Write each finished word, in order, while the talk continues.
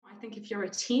think if you're a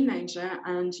teenager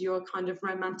and you're kind of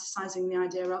romanticizing the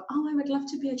idea of, oh, I would love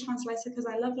to be a translator because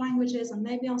I love languages and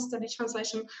maybe I'll study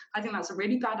translation, I think that's a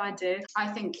really bad idea. I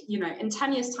think, in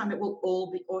 10 years' time, it will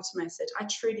all be automated. I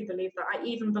truly believe that. I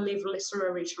even believe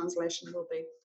literary translation will be.